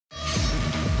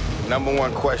number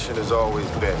one question has always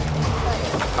been,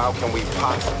 how can we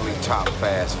possibly top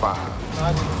Fast 5?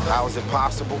 How is it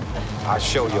possible? I'll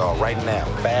show y'all right now.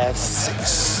 Fast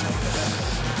 6.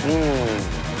 You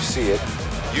see it.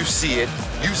 You see it.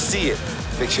 You see it.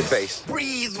 Fix your face.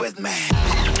 Breathe with me.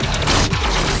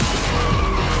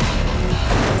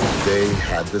 They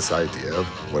had this idea of,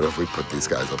 what if we put these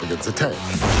guys up against a tank?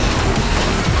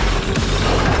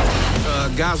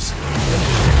 Guys,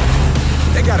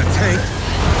 they got a tank.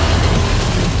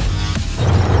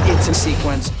 It's a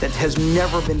sequence that has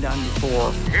never been done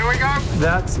before. Here we go.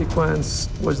 That sequence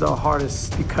was the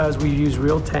hardest because we used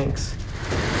real tanks.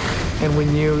 And we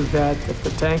knew that if the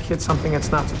tank hits something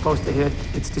it's not supposed to hit,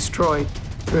 it's destroyed.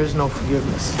 There is no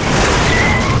forgiveness.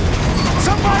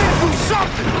 Somebody do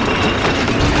something!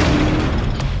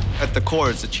 At the core,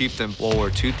 it's a Chieftain World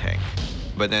War II tank.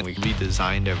 But then we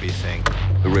redesigned everything.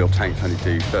 The real tanks only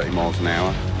do 30 miles an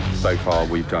hour. So far,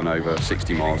 we've done over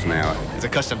 60 miles an hour. It's a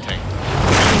custom tank.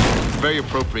 Very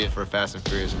appropriate for a Fast and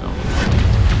Furious film.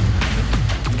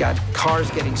 You've got cars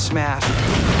getting smashed,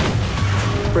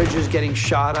 bridges getting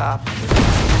shot up,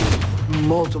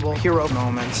 multiple hero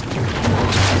moments. To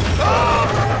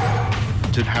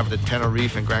have the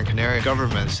Tenerife and Gran Canaria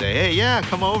government say, hey, yeah,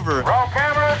 come over. Roll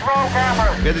cameras, roll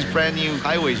cameras. We have these brand new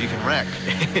highways you can wreck.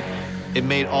 It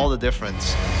made all the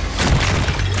difference.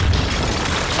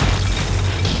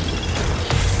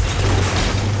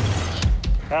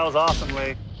 That was awesome,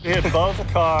 Lee. We hit both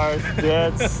cars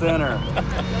dead center.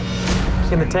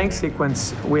 In the tank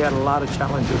sequence, we had a lot of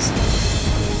challenges.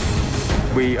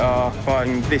 We are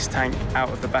firing this tank out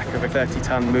of the back of a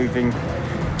 30-ton moving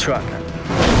truck.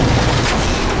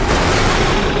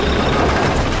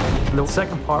 The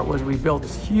second part was we built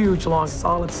this huge, long,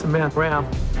 solid cement ramp.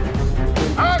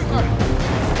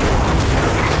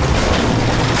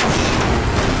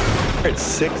 It's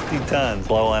 60 tons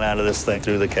blowing out of this thing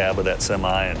through the cab of that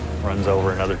semi and runs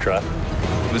over another truck.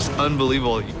 It was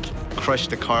unbelievable. You crushed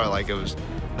the car like it was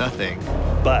nothing.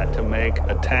 But to make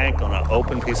a tank on an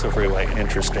open piece of freeway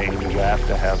interesting, you have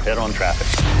to have head-on traffic.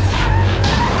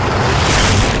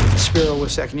 Spiro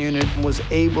with Second Unit was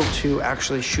able to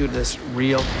actually shoot this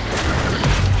real.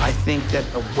 I think that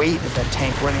the weight of that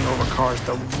tank running over cars,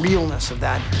 the realness of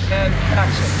that, And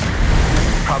action.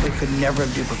 probably could never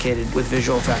have duplicated with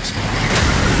visual effects.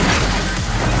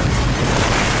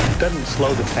 It doesn't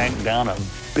slow the tank down a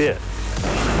bit.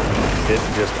 It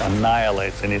just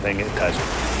annihilates anything it touches.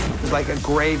 It's like a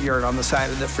graveyard on the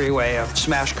side of the freeway of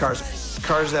smashed cars.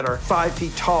 Cars that are 5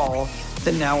 feet tall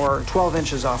that now are 12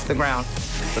 inches off the ground.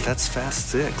 But that's Fast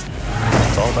 6.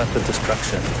 It's all about the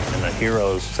destruction and the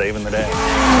heroes saving the day.